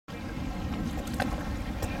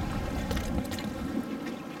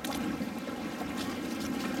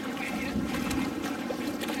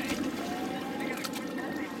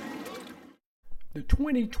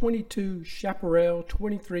2022 Chaparral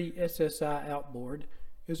 23SSI outboard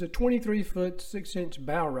is a 23-foot 6-inch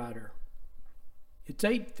bow rider. It's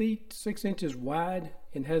 8 feet 6 inches wide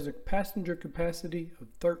and has a passenger capacity of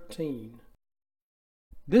 13.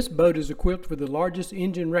 This boat is equipped with the largest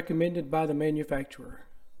engine recommended by the manufacturer,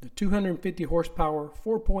 the 250 horsepower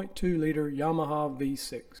 4.2 liter Yamaha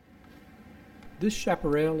V6. This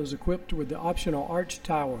Chaparral is equipped with the optional arch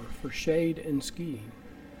tower for shade and skiing.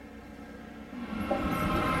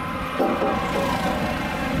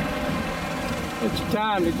 It's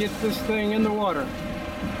time to get this thing in the water.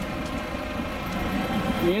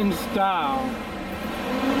 In style.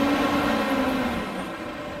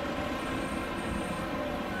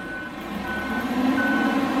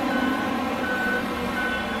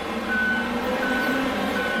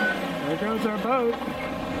 There goes our boat.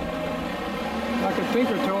 Like a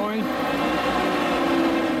tinker toy.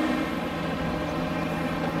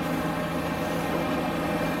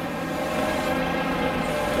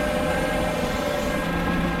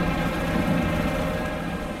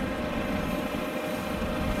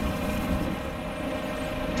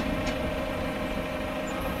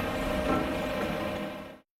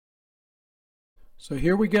 So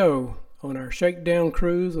here we go on our shakedown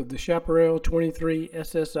cruise of the Chaparral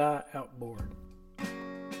 23SSI outboard.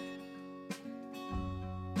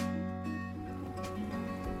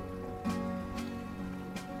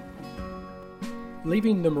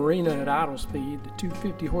 Leaving the marina at idle speed, the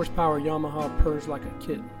 250 horsepower Yamaha purrs like a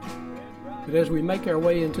kitten. But as we make our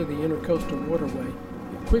way into the intercoastal waterway,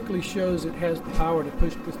 it quickly shows it has the power to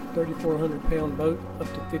push this 3,400 pound boat up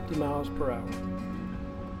to 50 miles per hour.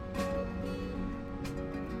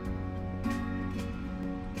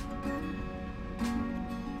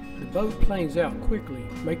 The boat planes out quickly,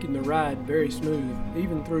 making the ride very smooth,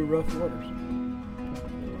 even through rough waters.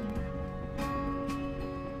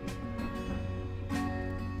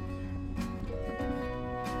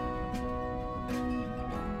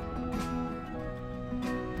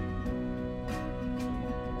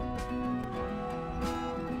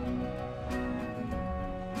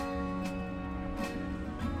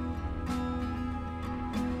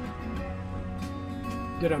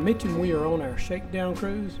 Did I mention we are on our shakedown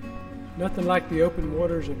cruise? Nothing like the open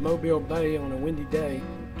waters of Mobile Bay on a windy day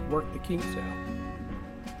to work the kinks out.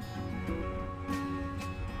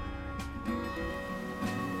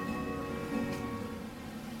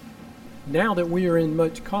 Now that we are in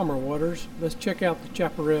much calmer waters, let's check out the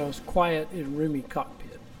Chaparral's quiet and roomy cockpit.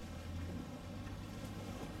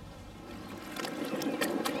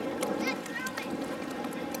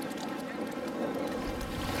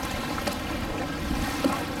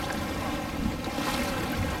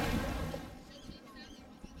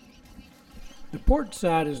 The port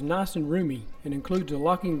side is nice and roomy and includes a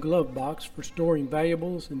locking glove box for storing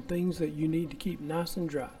valuables and things that you need to keep nice and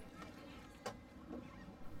dry.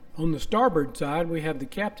 On the starboard side, we have the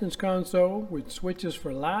captain's console with switches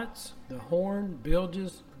for lights, the horn,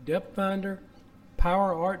 bilges, depth finder,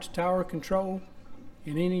 power arch tower control,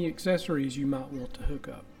 and any accessories you might want to hook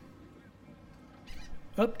up.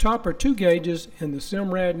 Up top are 2 gauges and the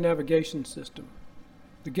Simrad navigation system.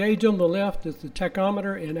 The gauge on the left is the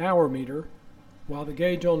tachometer and hour meter, while the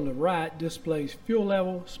gauge on the right displays fuel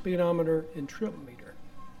level, speedometer, and trip meter.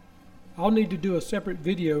 I'll need to do a separate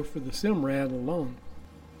video for the Simrad alone.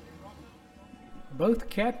 Both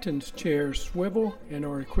captain's chairs swivel and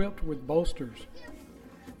are equipped with bolsters.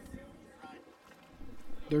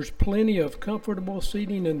 There's plenty of comfortable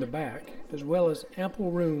seating in the back, as well as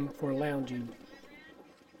ample room for lounging.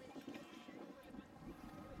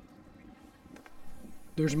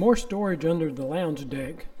 There's more storage under the lounge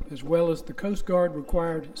deck, as well as the Coast Guard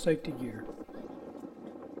required safety gear.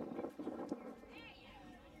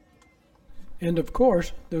 And of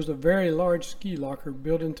course, there's a very large ski locker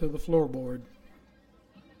built into the floorboard.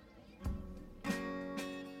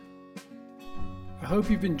 I hope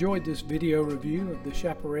you've enjoyed this video review of the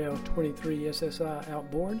Chaparral 23SSI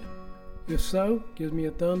outboard. If so, give me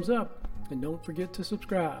a thumbs up and don't forget to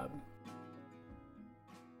subscribe.